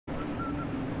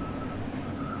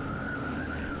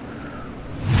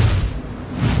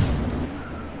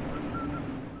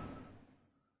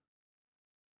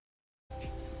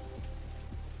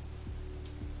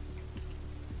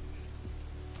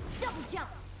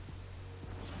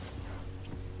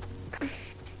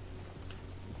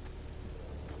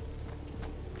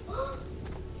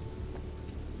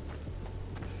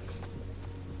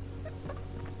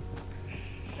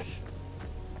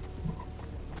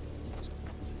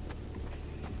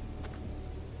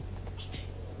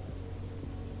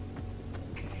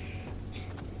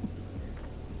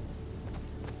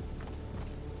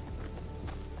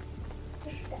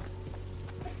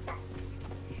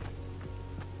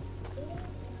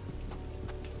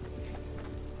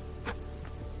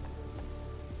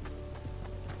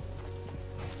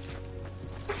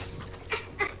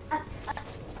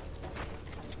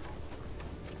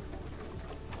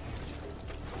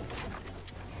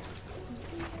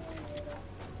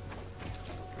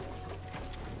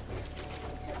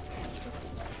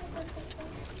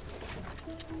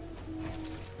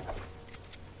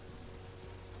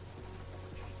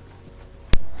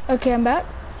Okay, I'm back.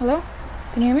 Hello?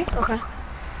 Can you hear me? Okay.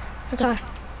 Okay.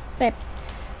 Babe.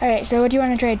 Alright, so what do you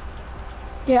want to trade?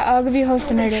 Yeah, I'll give you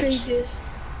host and edits. Trade this.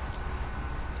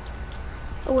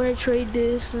 I want to trade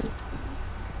this.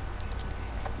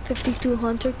 52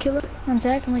 hunter killer. One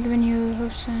sec, I'm giving you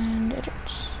host and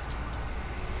edits.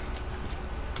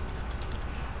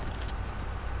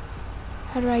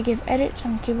 How do I give edits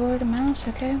on keyboard and mouse?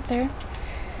 Okay, there.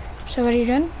 So what are you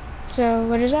doing? So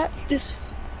what is that?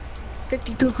 This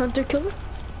 52 hunter killer.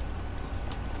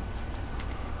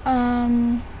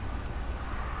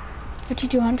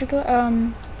 5200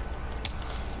 kilo.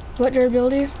 What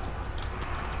durability?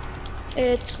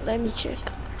 It's, let me check.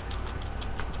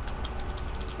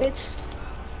 It's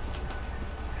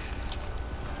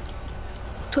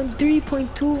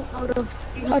 23.2 out of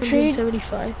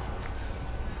 375.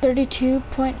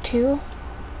 32.2.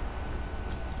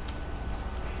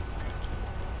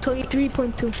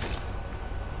 23.2.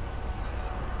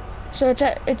 So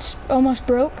it's almost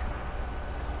broke.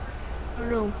 I don't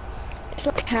know. It's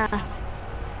like half.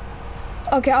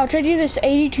 Okay, I'll trade you this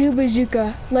 82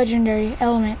 bazooka legendary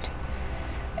element.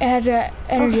 It has a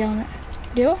energy element.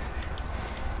 Deal?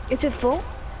 Is it full?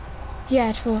 Yeah,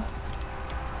 it's full.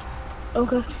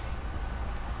 Okay.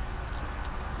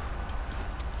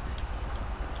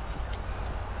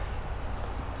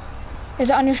 Is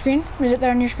it on your screen? Is it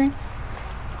there on your screen?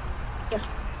 Yeah.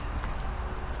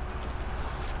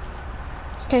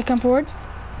 Okay, come forward.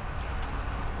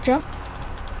 Jump.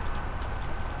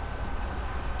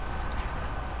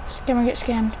 Scammer get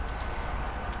scammed.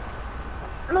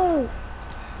 No.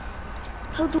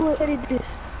 How do I edit this?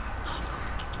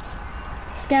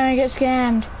 Scammer get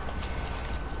scammed.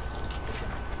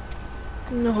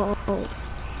 No.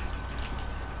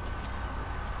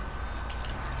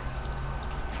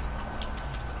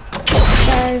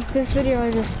 Guys, this video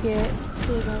is a skit.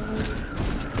 See you guys later.